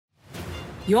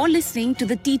You're listening to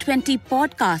the T20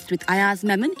 podcast with Ayaz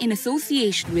Memon in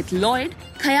association with Lloyd,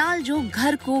 Khayal Jo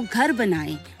Ghar Ko Ghar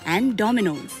Banaye, and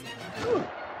Domino's.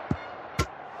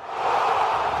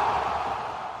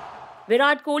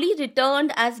 Virat Kohli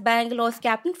returned as Bangalore's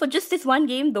captain for just this one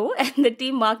game though, and the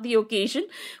team marked the occasion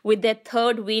with their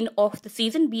third win of the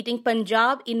season, beating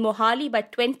Punjab in Mohali by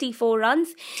 24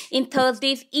 runs in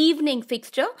Thursday's evening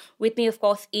fixture. With me, of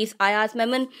course, is Ayaz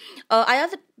Memon.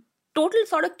 Ayaz, a total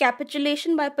sort of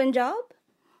capitulation by Punjab?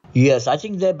 Yes, I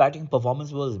think their batting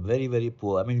performance was very, very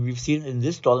poor. I mean, we've seen in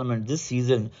this tournament, this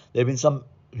season, there have been some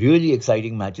really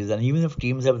exciting matches. And even if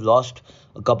teams have lost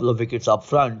a couple of wickets up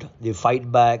front, they fight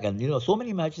back. And, so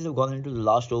many matches have gone into the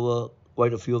last over,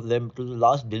 quite a few of them, to the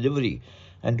last delivery.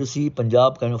 And to see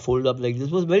Punjab kind of fold up like this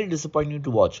was very disappointing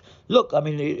to watch. Look, I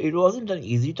mean, it wasn't an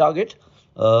easy target.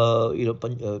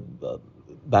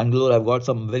 Bangalore have got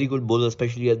some very good bowlers,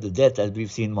 especially at the death, as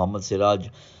we've seen Mohammad Siraj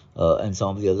and some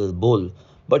of the others bowl.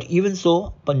 But even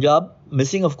so, Punjab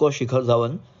missing, of course, Shikhar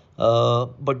Dhawan,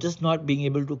 but just not being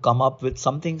able to come up with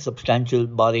something substantial,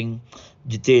 barring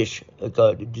Jitesh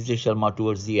Sharma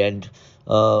towards the end.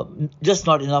 Just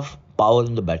not enough power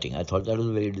in the batting. I thought that was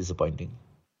very disappointing.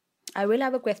 I will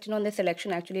have a question on the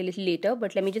selection actually a little later,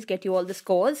 but let me just get you all the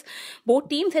scores. Both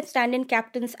teams had stand-in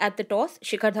captains at the toss.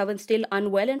 Shikhar Dhawan still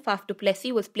unwell and Faf du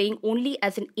Plessis was playing only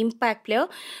as an impact player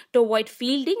to avoid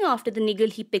fielding after the niggle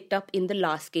he picked up in the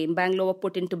last game. Bangalore were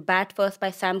put into bat first by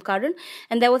Sam Curran,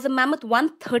 and there was a mammoth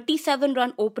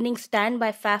 137-run opening stand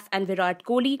by Faf and Virat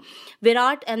Kohli.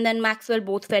 Virat and then Maxwell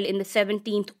both fell in the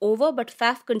 17th over, but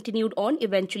Faf continued on,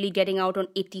 eventually getting out on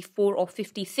 84 of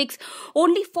 56.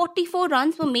 Only 44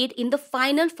 runs were made in the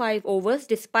final 5 overs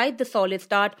despite the solid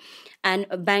start, and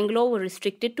Bangalore were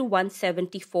restricted to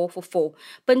 174 for 4.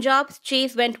 Punjab's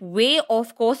chase went way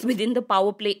off course within the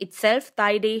power play itself.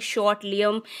 Taide, Short,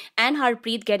 Liam and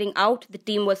Harpreet getting out. The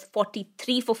team was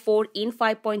 43 for 4 in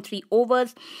 5.3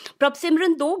 overs.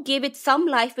 Prabhsimran though gave it some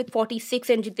life with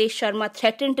 46, and Jitesh Sharma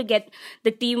threatened to get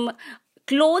the team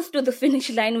close to the finish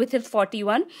line with his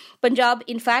 41. Punjab,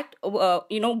 in fact,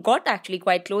 got actually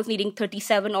quite close, needing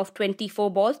 37 of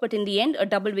 24 balls. But in the end, a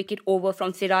double wicket over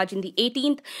from Siraj in the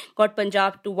 18th got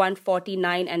Punjab to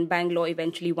 149, and Bangalore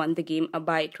eventually won the game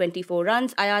by 24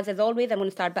 runs. Ayaz, as always, I'm going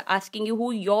to start by asking you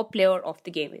who your player of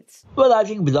the game is. Well, I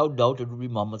think without doubt it would be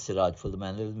Mohammad Siraj for the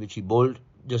manner in which he bowled.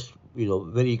 Just,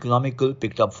 very economical,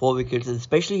 picked up 4 wickets, and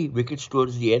especially wickets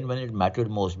towards the end when it mattered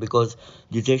most, because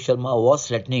Jitesh Sharma was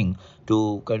threatening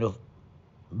to kind of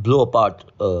blow apart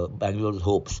Bangalore's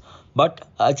hopes. But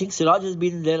I think Siraj has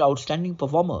been their outstanding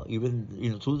performer,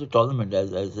 even through the tournament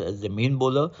as the main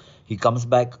bowler. He comes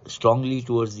back strongly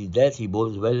towards the death. He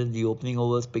bowls well in the opening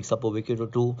overs, picks up a wicket or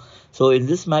two. So in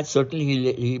this match,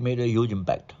 certainly he made a huge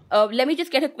impact. Let me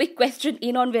just get a quick question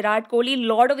in on Virat Kohli.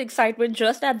 Lot of excitement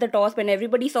just at the toss when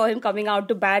everybody saw him coming out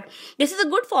to bat. This is a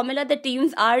good formula that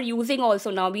teams are using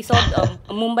also now. We saw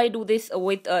Mumbai do this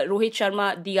with Rohit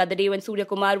Sharma the other day when Surya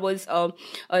Kumar was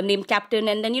named captain.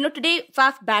 And then, today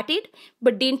Faf batted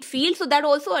but didn't field. So that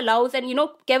also allows, and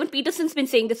Kevin Peterson's been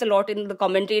saying this a lot in the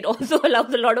commentary, it also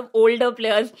allows a lot of older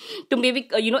players to maybe,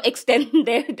 extend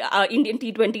their Indian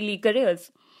T20 league careers.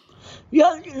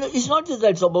 Yeah, it's not just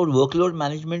that, it's about workload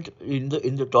management in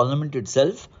the tournament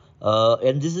itself.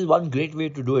 And this is one great way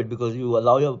to do it, because you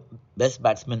allow your best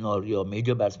batsman or your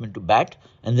major batsman to bat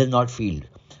and then not field.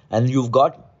 And you've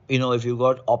got, if you've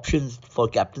got options for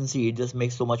captaincy, it just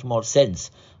makes so much more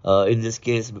sense. In this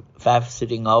case, Faf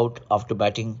sitting out after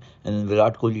batting and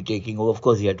Virat Kohli taking over. Of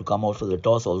course, he had to come out for the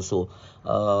toss also.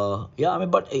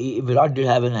 But Virat did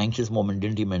have an anxious moment,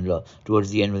 didn't he, Mendra,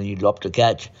 towards the end when he dropped a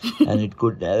catch. And it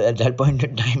could, at that point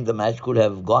in time, the match could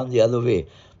have gone the other way.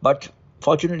 But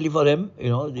fortunately for him,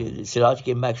 Siraj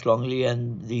came back strongly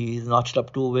and he notched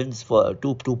up 2 wins for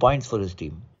 2 points for his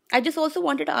team. I just also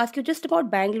wanted to ask you just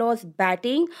about Bangalore's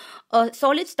batting.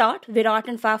 Solid start. Virat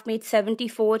and Faf made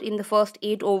 74 in the first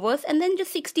 8 overs, and then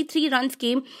just 63 runs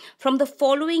came from the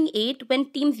following 8 when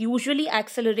teams usually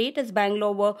accelerate, as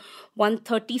Bangalore were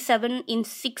 137 in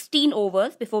 16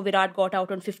 overs before Virat got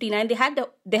out on 59.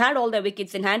 They had all their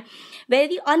wickets in hand.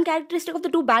 Very uncharacteristic of the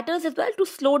 2 batters as well to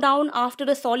slow down after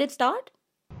a solid start.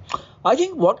 I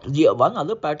think one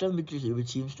other pattern which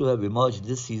seems to have emerged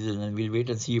this season, and we'll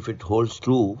wait and see if it holds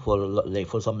true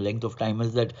for some length of time,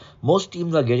 is that most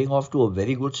teams are getting off to a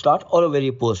very good start or a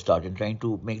very poor start and trying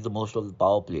to make the most of the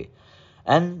power play,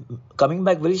 and coming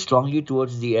back very strongly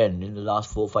towards the end in the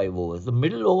last 4-5 overs. The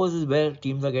middle overs is where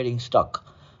teams are getting stuck,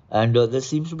 and this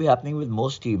seems to be happening with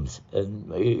most teams.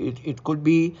 And it could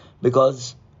be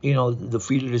because the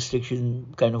field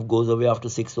restriction kind of goes away after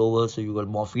 6 overs, so you got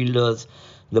more fielders.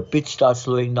 The pitch starts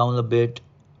slowing down a bit.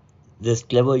 There's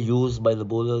clever use by the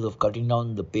bowlers of cutting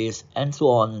down the pace and so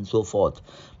on and so forth.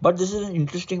 But this is an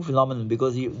interesting phenomenon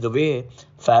because the way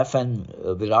Faf and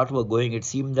Virat were going, it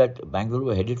seemed that Bangalore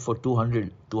were headed for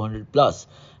 200 plus,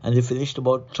 and they finished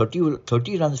about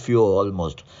 30 runs fewer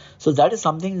almost. So that is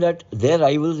something that their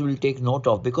rivals will take note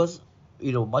of because,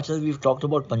 much as we've talked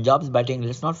about Punjab's batting,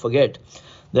 let's not forget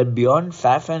that beyond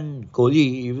Faf and Kohli,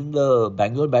 even the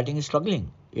Bangalore batting is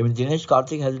struggling. Even Dinesh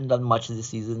Karthik hasn't done much this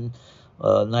season.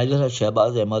 Neither has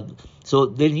Shahbaz Ahmed. So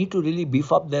they need to really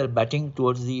beef up their batting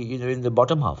towards in the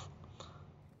bottom half.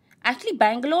 Actually,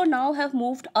 Bangalore now have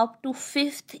moved up to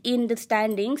 5th in the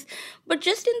standings, but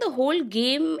just in the whole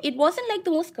game, it wasn't like the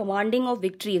most commanding of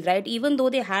victories, right? Even though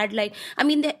they had they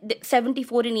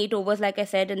 74 in 8 overs, like I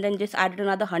said, and then just added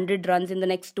another 100 runs in the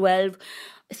next 12.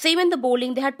 Same in the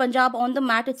bowling, they had Punjab on the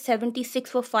mat at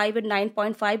 76 for 5 and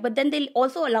 9.5, but then they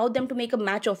also allowed them to make a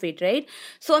match of it, right?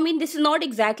 So, this is not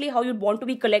exactly how you'd want to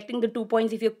be collecting the 2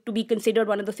 points if you're to be considered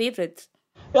one of the favourites.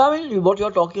 Yeah, what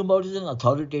you're talking about is an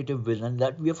authoritative win, and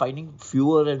that we are finding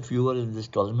fewer and fewer in this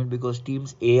tournament because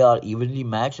teams A are evenly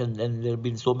matched, and then there have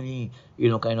been so many,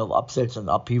 kind of upsets and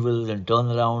upheavals and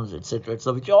turnarounds, etc.,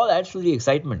 etc., which all adds to the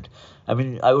excitement.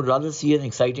 I would rather see an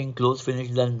exciting close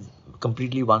finish than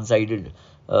completely one-sided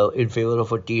in favor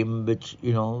of a team which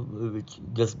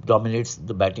just dominates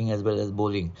the batting as well as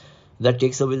bowling. That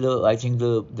takes away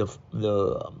the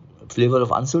flavor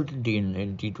of uncertainty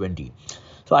in T20.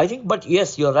 So I think, but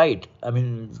yes, you're right.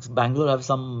 Bangalore have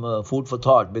some food for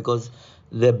thought because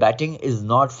their batting is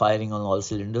not firing on all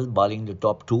cylinders, barring the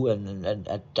top two and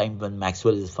at times when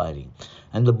Maxwell is firing.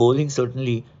 And the bowling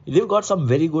certainly, they've got some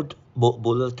very good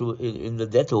bowlers in the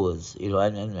death overs,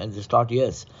 and the start,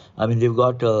 yes. They've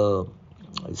got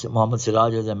Mohammad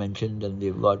Siraj, as I mentioned, and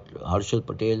they've got Harshal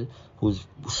Patel, who's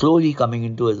slowly coming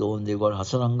into his own. They've got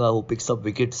Hasaranga, who picks up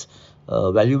wickets.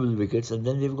 Valuable wickets, and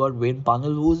then they've got Wayne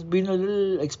Parnell, who's been a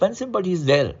little expensive, but he's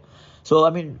there.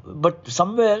 So but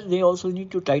somewhere they also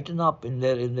need to tighten up in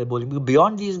their bowling because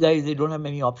beyond these guys, they don't have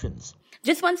many options.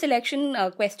 Just one selection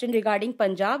question regarding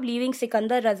Punjab, leaving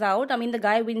Sikandar Raza out. The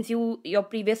guy wins you your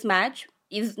previous match,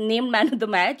 is named man of the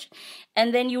match,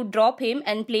 and then you drop him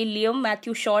and play Liam,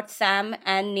 Matthew Short, Sam,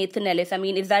 and Nathan Ellis.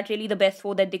 Is that really the best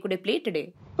four that they could have played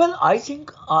today? Well, I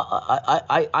think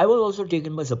I was also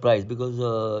taken by surprise because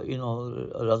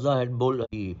Raza had bowled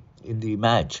in the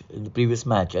previous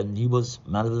match, and he was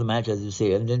man of the match, as you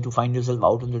say, and then to find yourself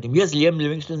out on the team. Yes, Liam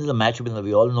Livingston is a match winner,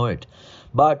 we all know it,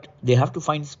 but they have to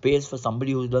find space for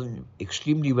somebody who's done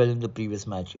extremely well in the previous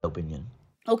match, in my opinion.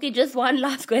 Okay, just one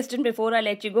last question before I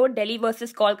let you go. Delhi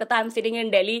versus Kolkata. I'm sitting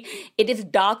in Delhi. It is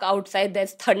dark outside.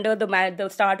 There's thunder. The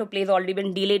start of play has already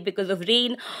been delayed because of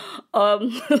rain.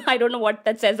 I don't know what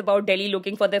that says about Delhi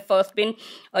looking for their first win.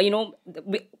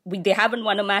 They haven't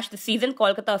won a match this season.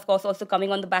 Kolkata, of course, also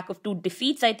coming on the back of 2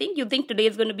 defeats, I think. You think today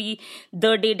is going to be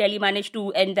the day Delhi managed to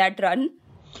end that run?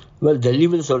 Well, Delhi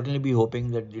will certainly be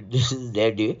hoping that this is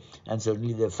their day, and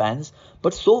certainly their fans.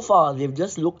 But so far, they've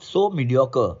just looked so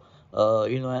mediocre.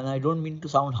 And I don't mean to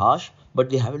sound harsh, but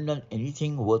they haven't done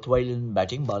anything worthwhile in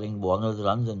batting, barring Warner's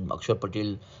runs and Akshar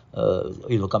Patel,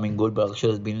 coming good. But Akshar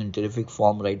has been in terrific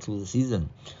form right through the season.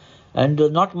 And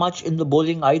not much in the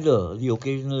bowling either. The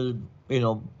occasional,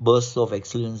 bursts of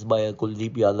excellence by a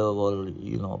Kuldeep Yadav or,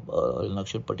 an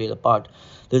Akshar Patel apart.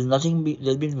 There's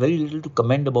been very little to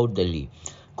commend about Delhi.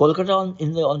 Kolkata, on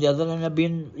the other hand, have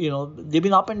been, they've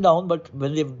been up and down, but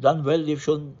when they've done well,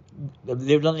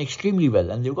 they've done extremely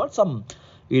well. And they've got some,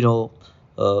 players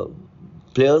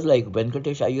like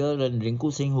Venkatesh Iyer and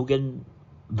Rinku Singh who can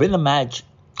win a match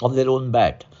of their own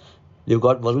bat. They've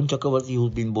got Varun Chakravarti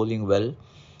who's been bowling well.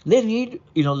 They need,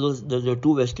 the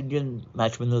 2 West Indian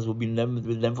match winners who've been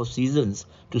with them for seasons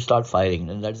to start firing,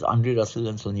 and that's Andre Russell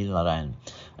and Sunil Narayan.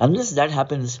 Unless that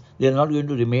happens, they're not going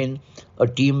to remain a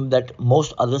team that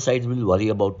most other sides will worry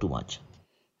about too much.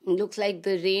 Looks like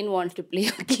the rain wants to play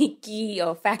a key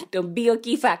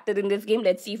factor in this game.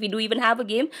 Let's see if we do even have a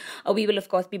game. We will, of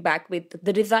course, be back with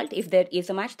the result if there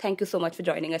is a match. Thank you so much for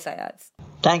joining us, Ayaz.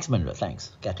 Thanks, Mindra.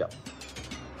 Thanks. Catch up.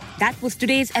 That was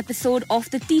today's episode of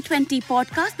the T20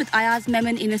 podcast with Ayaz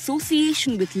Memon in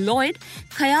association with Lloyd,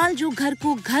 Khayal Jo Ghar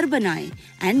Ko Ghar Banaye,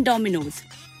 and Domino's.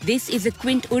 This is a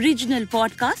Quint original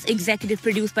podcast, executive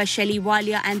produced by Shelly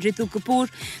Walia and Ritu Kapoor.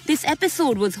 This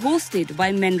episode was hosted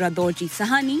by Menra Dorji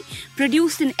Sahani,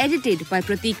 produced and edited by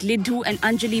Pratik Lidhu and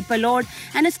Anjali Palod,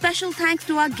 and a special thanks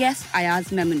to our guest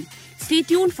Ayaz Memon. Stay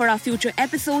tuned for our future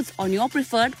episodes on your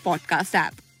preferred podcast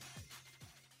app.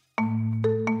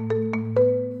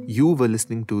 You were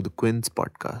listening to the Quints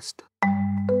podcast.